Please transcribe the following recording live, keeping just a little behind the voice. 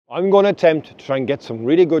I'm going to attempt to try and get some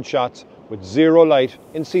really good shots with zero light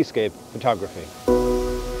in seascape photography.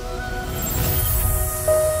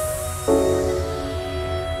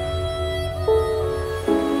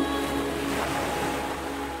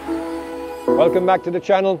 Welcome back to the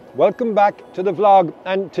channel, welcome back to the vlog,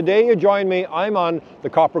 and today you join me, I'm on the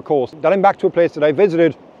Copper Coast. Then I'm back to a place that I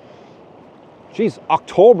visited,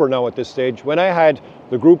 October now at this stage, when I had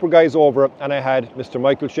the group of guys over and I had Mr.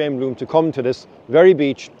 Michael Shainbloom to come to this very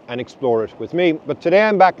beach and explore it with me. But today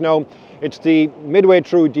I'm back now, it's the midway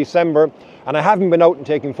through December and I haven't been out and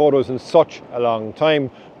taking photos in such a long time,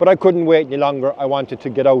 but I couldn't wait any longer. I wanted to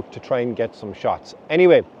get out to try and get some shots.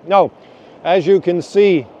 Anyway, now, as you can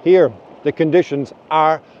see here, the conditions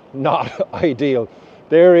are not ideal.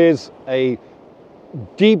 There is a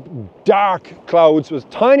deep, dark clouds with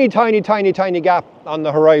tiny gap on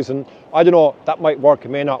the horizon. I don't know, that might work, it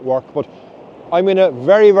may not work, but I'm in a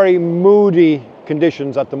very moody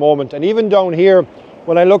conditions at the moment. And even down here,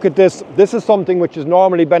 when I look at this, this is something which is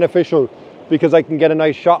normally beneficial because I can get a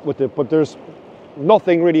nice shot with it, but there's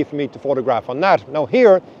nothing really for me to photograph on that. Now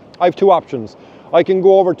here, I have two options. I can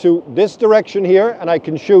go over to this direction here and I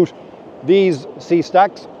can shoot these sea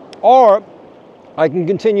stacks, or I can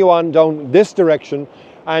continue on down this direction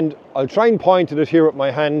and I'll try and point at it here with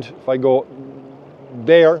my hand. If I go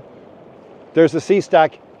there, there's a sea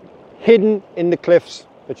stack hidden in the cliffs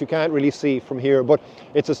that you can't really see from here, but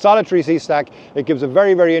it's a solitary sea stack. It gives a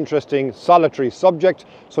very interesting solitary subject.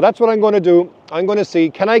 So that's what I'm going to do. I'm going to see,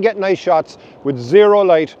 can I get nice shots with zero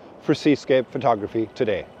light for seascape photography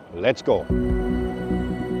today? Let's go.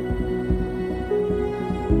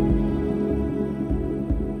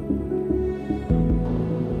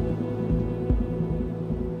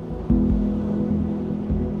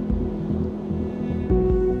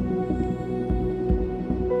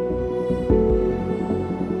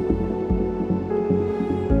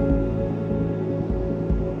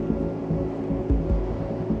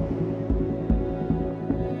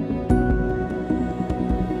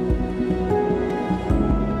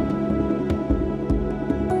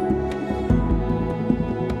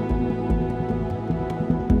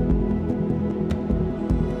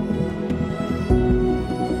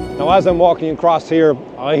 Now as I'm walking across here,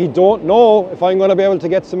 I don't know if I'm going to be able to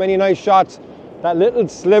get so many nice shots. That little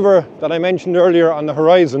sliver that I mentioned earlier on the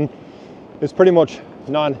horizon is pretty much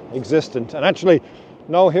non-existent. And actually,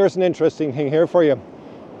 now here's an interesting thing here for you.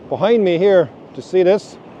 Behind me here, to see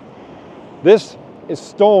this? This is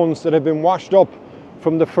stones that have been washed up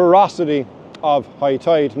from the ferocity of high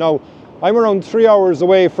tide. Now, I'm around 3 hours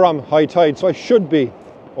away from high tide, so I should be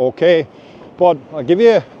okay. But I'll give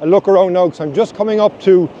you a look around now because I'm just coming up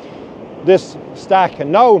to this stack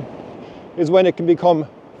and now is when it can become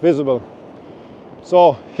visible.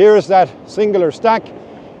 So here's that singular stack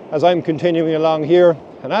as I'm continuing along here,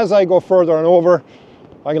 and as I go further and over,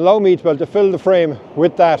 I can allow me to be able to fill the frame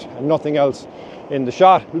with that and nothing else in the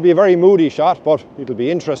shot. It'll be a very moody shot, but it'll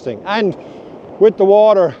be interesting. And with the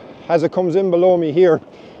water as it comes in below me here,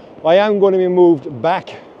 I am going to be moved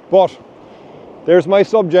back, but there's my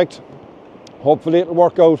subject. Hopefully it'll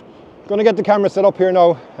work out. I'm going to get the camera set up here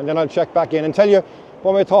now and then I'll check back in and tell you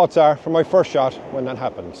what my thoughts are for my first shot when that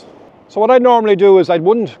happens. So what I'd normally do is I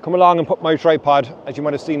wouldn't come along and put my tripod, as you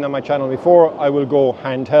might have seen on my channel before. I will go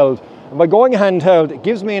handheld. And by going handheld, it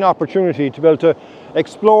gives me an opportunity to be able to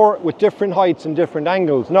explore with different heights and different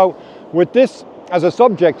angles. Now, with this as a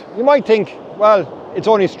subject, you might think, well, it's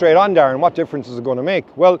only straight on, Darren, what difference is it going to make?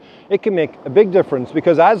 Well, it can make a big difference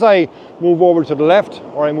because as I move over to the left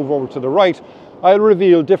or I move over to the right, I'll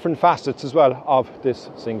reveal different facets as well of this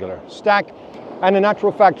singular stack. And in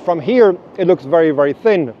actual fact, from here, it looks very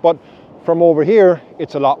thin, but from over here,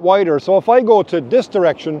 it's a lot wider. So if I go to this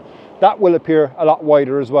direction, that will appear a lot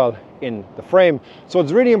wider as well in the frame. So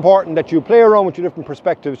it's really important that you play around with your different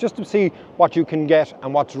perspectives just to see what you can get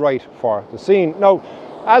and what's right for the scene. Now,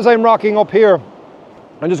 as I'm rocking up here,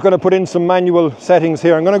 I'm just going to put in some manual settings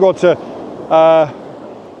here. I'm going to go to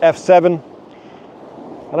F7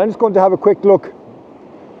 and I'm just going to have a quick look.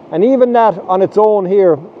 And even that on its own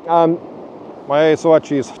here, my ISO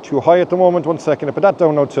actually is too high at the moment. 1 second, I put that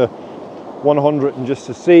down now to 100 and just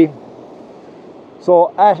to see.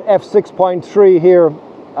 So at f6.3 here,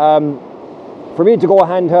 for me to go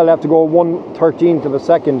handheld, I have to go 1/13 of a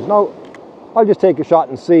second. Now, I'll just take a shot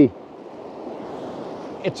and see.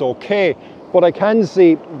 It's okay, but I can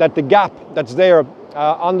see that the gap that's there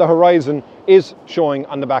on the horizon is showing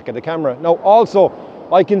on the back of the camera. Now, also,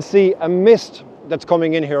 I can see a mist that's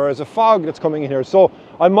coming in here, or as a fog that's coming in here. So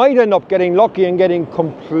I might end up getting lucky and getting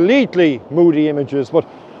completely moody images, but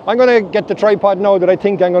I'm going to get the tripod now that I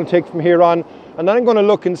think I'm going to take from here on And then I'm going to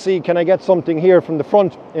look and see, can I get something here from the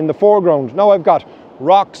front in the foreground. Now I've got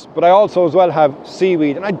rocks, but I also as well have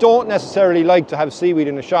seaweed, and I don't necessarily like to have seaweed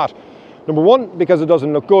in a shot. Number one, because it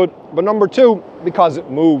doesn't look good, but number two, because it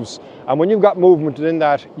moves. And when you've got movement in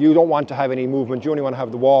that, you don't want to have any movement. You only want to have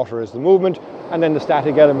the water as the movement, and then the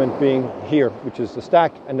static element being here, which is the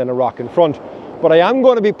stack, and then a rock in front. But I am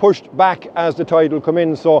going to be pushed back as the tide will come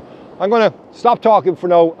in, so I'm going to stop talking for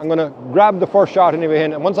now. I'm going to grab the first shot anyway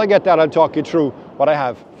in, and once I get that, I'll talk you through what I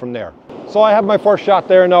have from there. So I have my first shot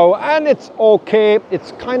there now, and it's okay.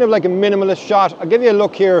 It's kind of like a minimalist shot. I'll give you a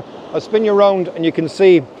look here. I'll spin you around, and you can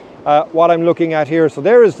see what I'm looking at here. So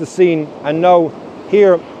there is the scene, and now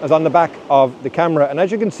here is on the back of the camera. And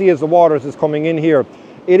as you can see, as the water is coming in here,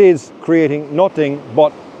 it is creating nothing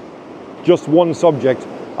but just one subject.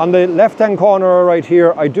 On the left-hand corner right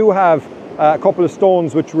here, I do have a couple of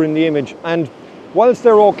stones which were in the image, and whilst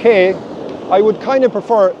they're okay, I would kind of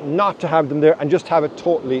prefer not to have them there and just have it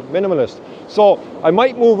totally minimalist. So I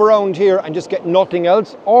might move around here and just get nothing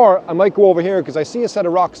else, or I might go over here because I see a set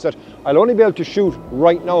of rocks that I'll only be able to shoot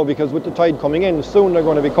right now because with the tide coming in, soon they're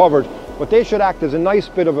going to be covered, but they should act as a nice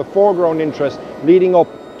bit of a foreground interest leading up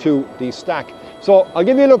to the stack. So I'll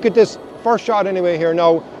give you a look at this first shot anyway here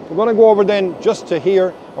now. We're going to go over then just to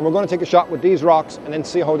here, and we're going to take a shot with these rocks and then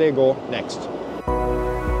see how they go next.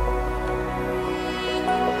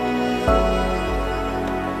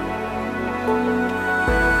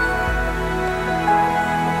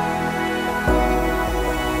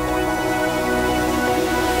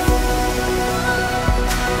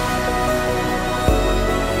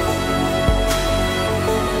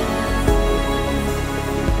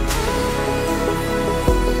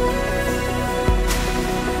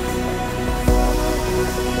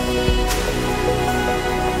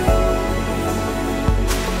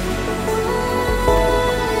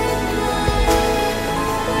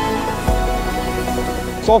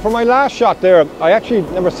 So for my last shot there, I actually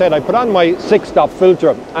never said, I put on my 6-stop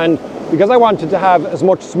filter, and because I wanted to have as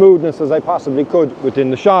much smoothness as I possibly could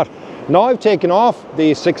within the shot. Now I've taken off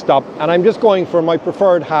the 6-stop and I'm just going for my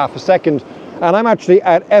preferred half a second, and I'm actually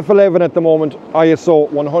at f11 at the moment, ISO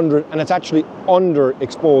 100, and it's actually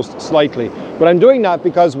underexposed slightly. But I'm doing that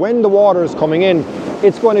because when the water is coming in,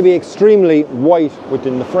 it's going to be extremely white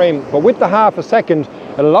within the frame. But with the half a second,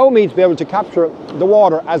 it'll allow me to be able to capture the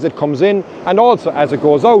water as it comes in and also as it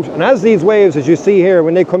goes out. And as these waves, as you see here,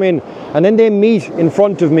 when they come in and then they meet in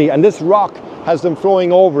front of me and this rock has them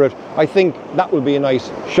flowing over it, I think that will be a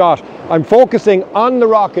nice shot. I'm focusing on the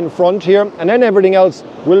rock in front here, and then everything else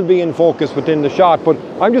will be in focus within the shot. But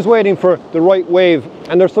I'm just waiting for the right wave,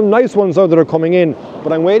 and there's some nice ones out that are coming in,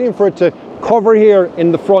 but I'm waiting for it to cover here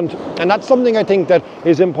in the front. And that's something I think that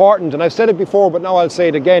is important, and I've said it before, but now I'll say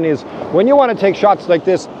it again, is when you want to take shots like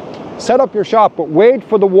this, set up your shot, but wait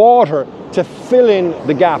for the water to fill in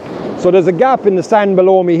the gap. So there's a gap in the sand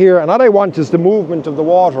below me here, and all I want is the movement of the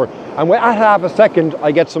water, and at half a second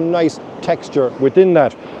I get some nice texture within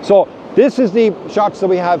that. So this is the shots that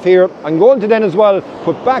we have here. I'm going to then as well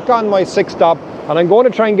put back on my 6-stop, and I'm going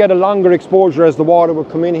to try and get a longer exposure as the water will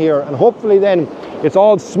come in here, and hopefully then it's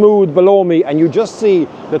all smooth below me and you just see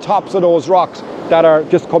the tops of those rocks that are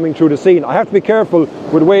just coming through the scene. I have to be careful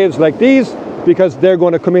with waves like these because they're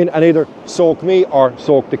going to come in and either soak me or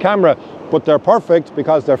soak the camera, but they're perfect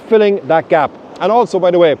because they're filling that gap. And also,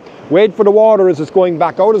 by the way, wait for the water as it's going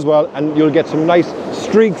back out as well, and you'll get some nice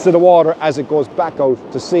streaks of the water as it goes back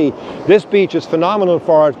out to sea. This beach is phenomenal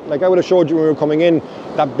for it. Like I would have showed you when we were coming in,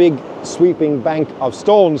 that big sweeping bank of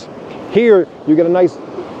stones. Here you get a nice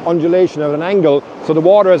undulation at an angle, so the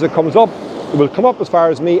water as it comes up, it will come up as far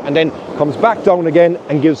as me and then comes back down again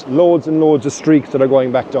and gives loads and loads of streaks that are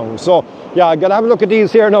going back down. So yeah, I'm gonna have a look at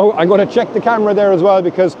these here now. I'm going to check the camera there as well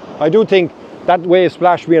because I do think that wave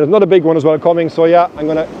splashed me, and there's another big one as well coming. So yeah, I'm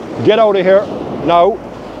going to get out of here now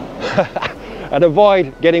and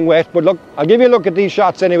avoid getting wet. But look, I'll give you a look at these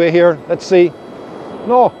shots anyway here. Let's see.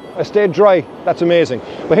 No, I stayed dry. That's amazing.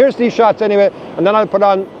 But here's these shots anyway, and then I'll put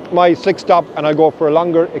on my 6-stop and I'll go for a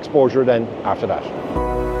longer exposure then after that.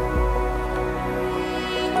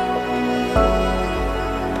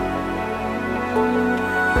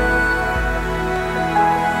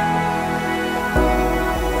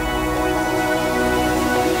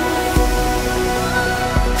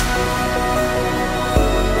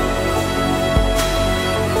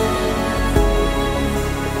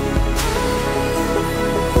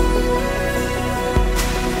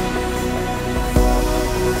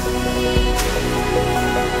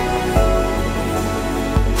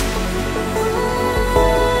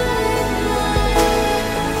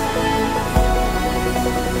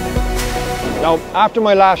 Now, after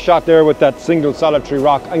my last shot there with that single solitary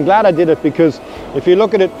rock, I'm glad I did it, because if you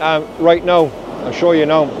look at it right now, I'll show you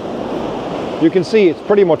now, you can see it's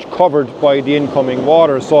pretty much covered by the incoming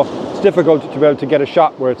water, so it's difficult to be able to get a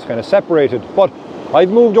shot where it's kind of separated. But I've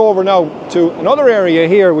moved over now to another area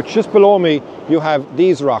here, which just below me you have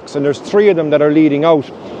these rocks, and there's 3 of them that are leading out.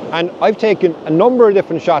 And I've taken a number of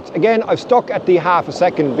different shots. Again, I've stuck at the half a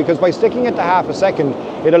second, because by sticking at the half a second,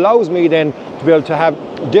 it allows me then to be able to have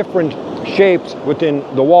different shapes within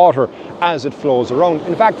the water as it flows around.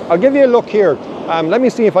 In fact, I'll give you a look here. Let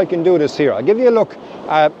me see if I can do this here. I'll give you a look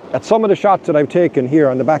at some of the shots that I've taken here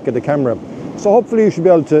on the back of the camera. So hopefully you should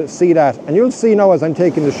be able to see that. And you'll see now as I'm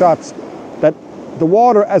taking the shots that the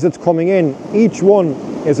water as it's coming in, each one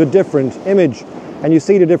is a different image. And you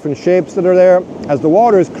see the different shapes that are there as the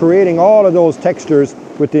water is creating all of those textures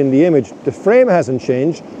within the image. The frame hasn't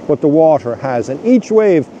changed, but the water has. And each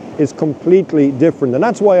wave is completely different. And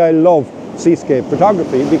that's why I love seascape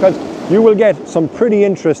photography, because you will get some pretty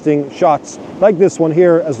interesting shots like this one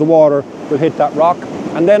here as the water will hit that rock.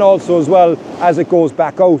 And then also as well, as it goes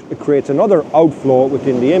back out, it creates another outflow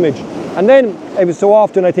within the image. And then every so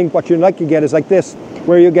often, I think what you get is like this,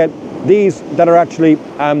 where you get these that are actually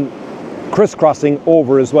crisscrossing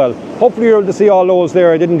over as well. Hopefully you're able to see all those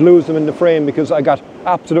there. I didn't lose them in the frame because I got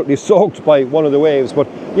absolutely soaked by one of the waves. But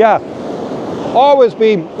yeah, always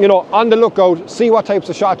be, you know, on the lookout, see what types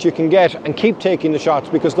of shots you can get and keep taking the shots,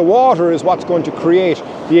 because the water is what's going to create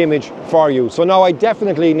the image for you. So now I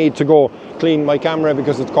definitely need to go clean my camera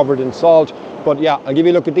because it's covered in salt. But yeah, I'll give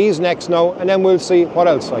you a look at these next now, and then we'll see what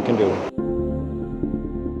else I can do.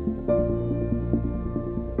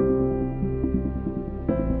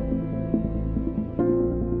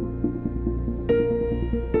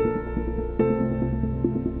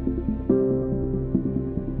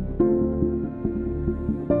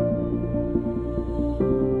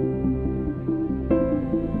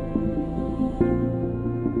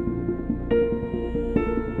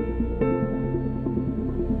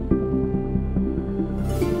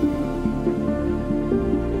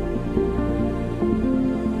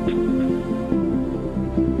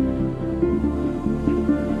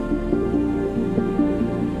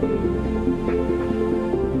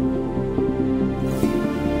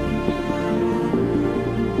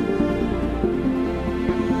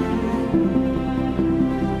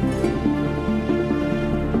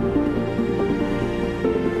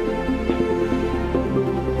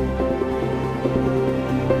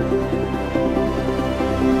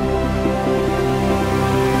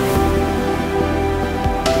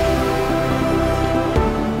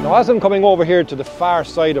 As I'm coming over here to the far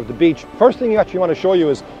side of the beach, first thing you actually want to show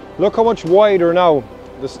you is look how much wider now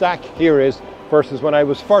the stack here is versus when I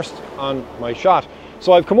was first on my shot.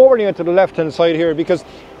 So I've come over here to the left hand side here because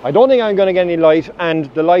I don't think I'm going to get any light, and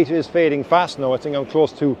the light is fading fast now. I think I'm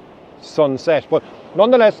close to sunset, but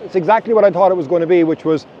nonetheless it's exactly what I thought it was going to be, which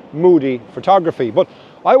was moody photography. But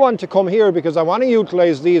I want to come here because I want to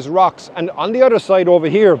utilize these rocks, and on the other side over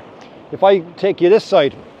here, if I take you this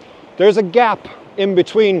side, there's a gap in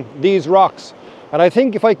between these rocks, and I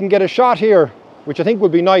think if I can get a shot here, which I think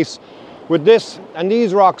would be nice, with this and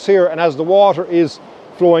these rocks here, and as the water is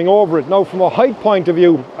flowing over it. Now from a height point of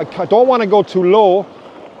view, I don't want to go too low,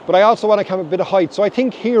 but I also want to come a bit of height, so I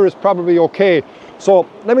think here is probably okay. So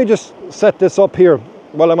let me just set this up here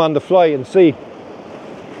while I'm on the fly and see.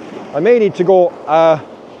 I may need to go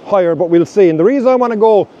higher, but we'll see. And the reason I want to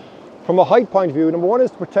go from a height point of view, number one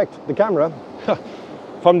is to protect the camera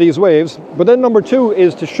from these waves, but then number two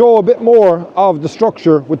is to show a bit more of the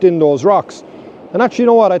structure within those rocks. And actually, you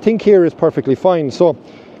know what, I think here is perfectly fine. So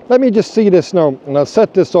let me just see this now, and I'll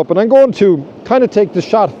set this up, and I'm going to kind of take the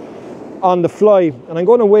shot on the fly, and I'm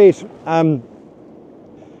going to wait to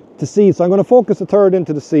see. So I'm going to focus a third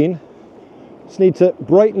into the scene. Just need to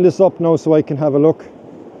brighten this up now so I can have a look.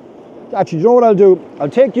 Actually, you know what I'll do? I'll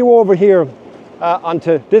take you over here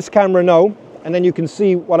onto this camera now, and then you can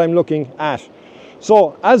see what I'm looking at.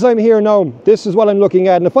 So as I'm here now, this is what I'm looking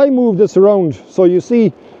at, and if I move this around, so you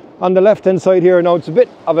see on the left hand side here now, it's a bit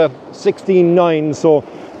of a 16:9, so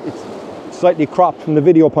it's slightly cropped from the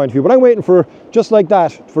video point of view, but I'm waiting for, just like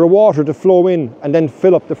that, for the water to flow in and then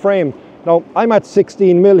fill up the frame. Now I'm at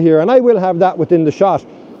 16mm here, and I will have that within the shot,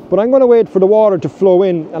 but I'm going to wait for the water to flow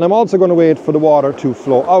in, and I'm also going to wait for the water to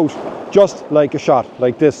flow out, just like a shot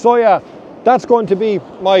like this. So yeah, that's going to be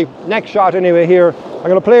my next shot anyway here. I'm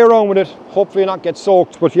going to play around with it, hopefully not get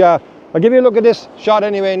soaked, but yeah, I'll give you a look at this shot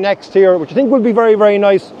anyway next here, which I think will be very, very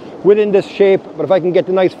nice within this shape, but if I can get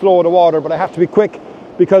the nice flow of the water. But I have to be quick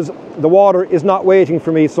because the water is not waiting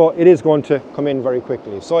for me, so it is going to come in very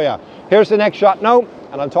quickly. So yeah, here's the next shot now,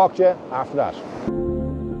 and I'll talk to you after that.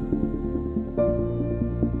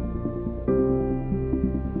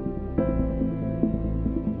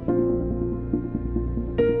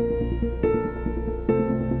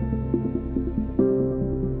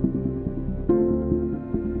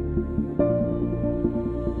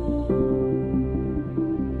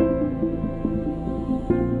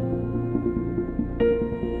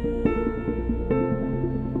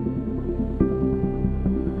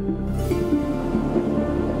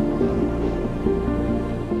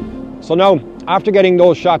 So now, after getting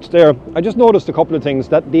those shots there, I just noticed a couple of things.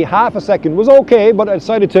 That the half a second was okay, but I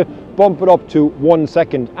decided to bump it up to 1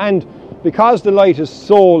 second. And because the light is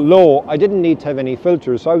so low, I didn't need to have any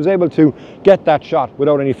filters. So I was able to get that shot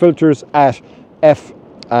without any filters at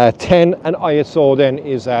f10, and ISO then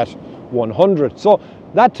is at 100. So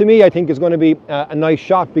that to me I think is going to be a nice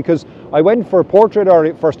shot, because I went for a portrait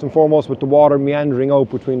area first and foremost with the water meandering out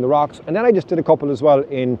between the rocks, and then I just did a couple as well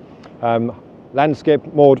in landscape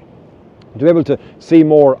mode to be able to see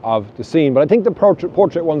more of the scene. But I think the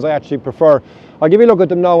portrait ones I actually prefer. I'll give you a look at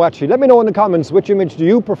them now actually. Let me know in the comments, which image do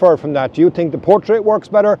you prefer from that? Do you think the portrait works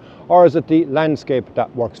better, or is it the landscape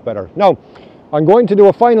that works better? Now, I'm going to do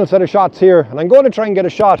a final set of shots here, and I'm going to try and get a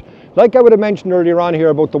shot like I would have mentioned earlier on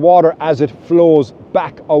here about the water as it flows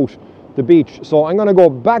back out the beach. So I'm going to go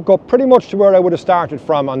back up pretty much to where I would have started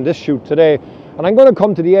from on this shoot today, and I'm going to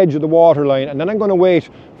come to the edge of the water line, and then I'm going to wait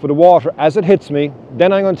for the water as it hits me.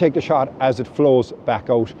 Then I'm going to take the shot as it flows back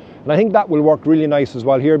out, and I think that will work really nice as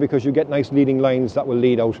well here, because you get nice leading lines that will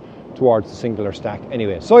lead out towards the singular stack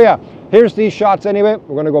anyway. So yeah, here's these shots anyway.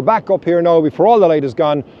 We're going to go back up here now before all the light is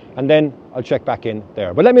gone, and then I'll check back in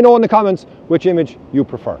there. But let me know in the comments which image you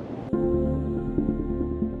prefer.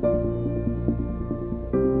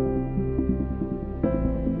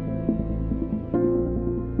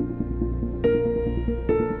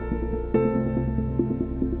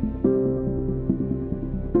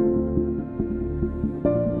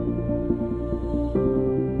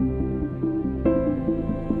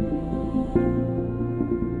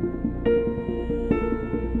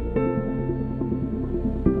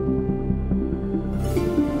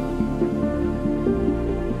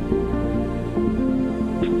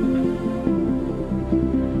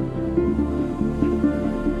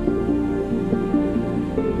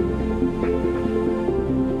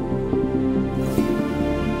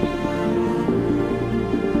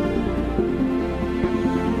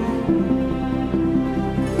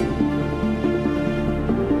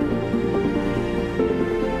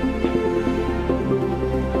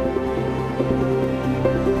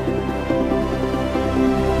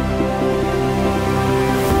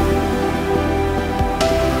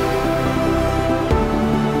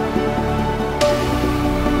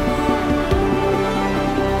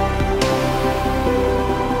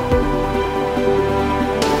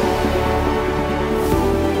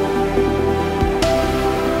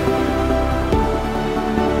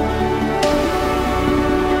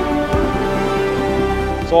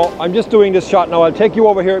 So I'm just doing this shot now. I'll take you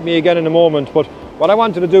over here with me again in a moment, but what I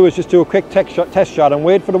wanted to do is just do a quick test shot and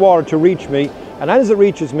wait for the water to reach me, and as it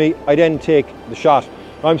reaches me I then take the shot.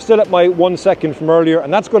 Now, I'm still at my 1 second from earlier,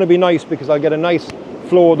 and that's going to be nice because I'll get a nice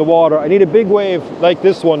flow of the water. I need a big wave like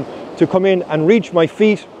this one to come in and reach my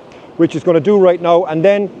feet, which is going to do right now, and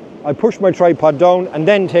then I push my tripod down and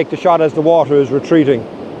then take the shot as the water is retreating.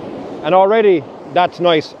 And already that's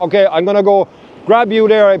nice. Okay, I'm going to go grab you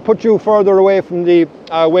there. I put you further away from the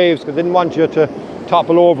waves because I didn't want you to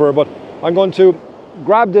topple over, but I'm going to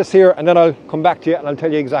grab this here and then I'll come back to you and I'll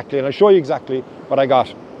tell you exactly, and I'll show you exactly what I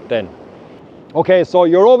got then. Okay, so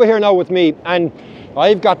you're over here now with me, and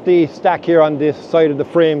I've got the stack here on this side of the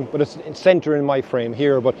frame, but it's center in my frame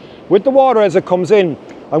here. But with the water as it comes in,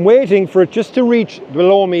 I'm waiting for it just to reach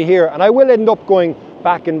below me here, and I will end up going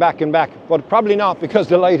back and back and back, but probably not because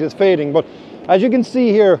the light is fading. But as you can see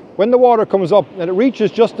here, when the water comes up and it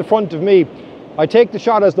reaches just the front of me, I take the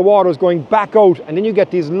shot as the water is going back out, and then you get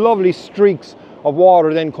these lovely streaks of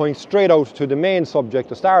water then going straight out to the main subject,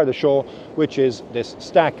 the star of the show, which is this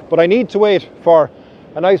stack. But I need to wait for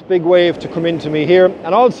a nice big wave to come into me here.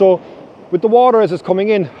 And also with the water as it's coming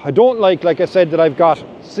in, I don't like I said, that I've got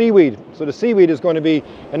seaweed. So the seaweed is going to be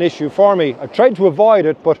an issue for me. I've tried to avoid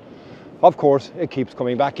it, but of course it keeps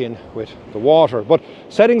coming back in with the water. But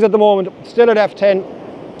settings at the moment, still at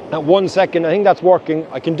f10 at 1 second. I think that's working.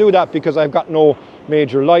 I can do that because I've got no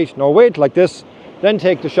major light. Now wait like this, then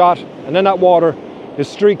take the shot, and then that water is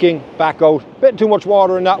streaking back out. Bit too much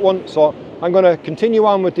water in that one, so I'm going to continue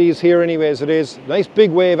on with these here anyway as it is. Nice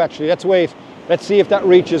big wave actually. Let's wait. Let's see if that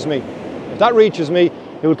reaches me. If that reaches me,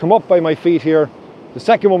 it will come up by my feet here. The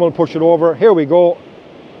second one will push it over. Here we go.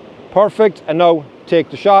 Perfect. And now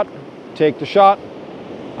take the shot. Take the shot.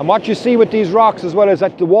 And what you see with these rocks as well is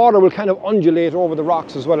that the water will kind of undulate over the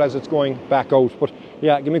rocks as well as it's going back out. But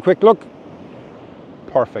yeah, give me a quick look.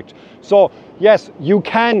 Perfect. So yes, you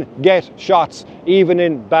can get shots even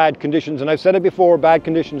in bad conditions, and I've said it before, bad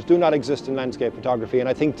conditions do not exist in landscape photography, and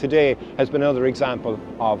I think today has been another example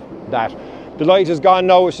of that. The light is gone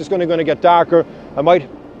now, it's just going to get darker. I might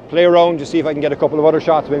play around to see if I can get a couple of other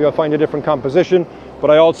shots. Maybe I'll find a different composition,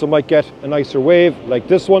 but I also might get a nicer wave like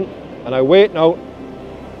this one. And I wait now.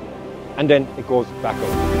 and then it goes back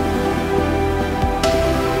out.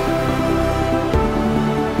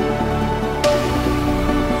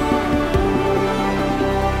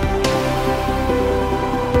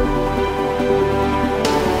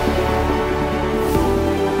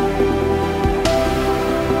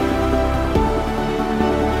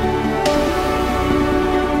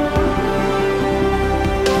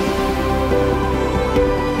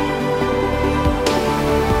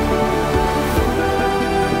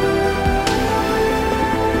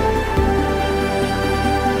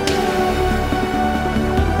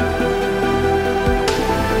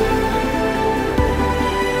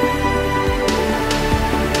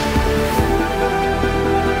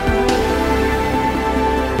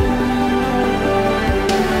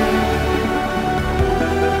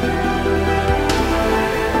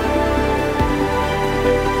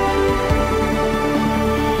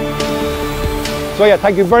 So yeah,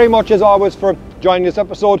 thank you very much as always for joining this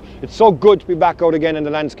episode. It's so good to be back out again in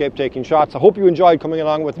the landscape taking shots. I hope you enjoyed coming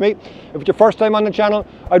along with me. If it's your first time on the channel,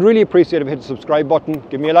 I'd really appreciate if you hit the subscribe button,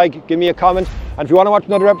 give me a like, give me a comment, and if you want to watch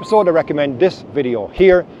another episode, I recommend this video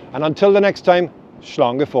here. And until the next time,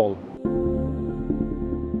 slán go fóill.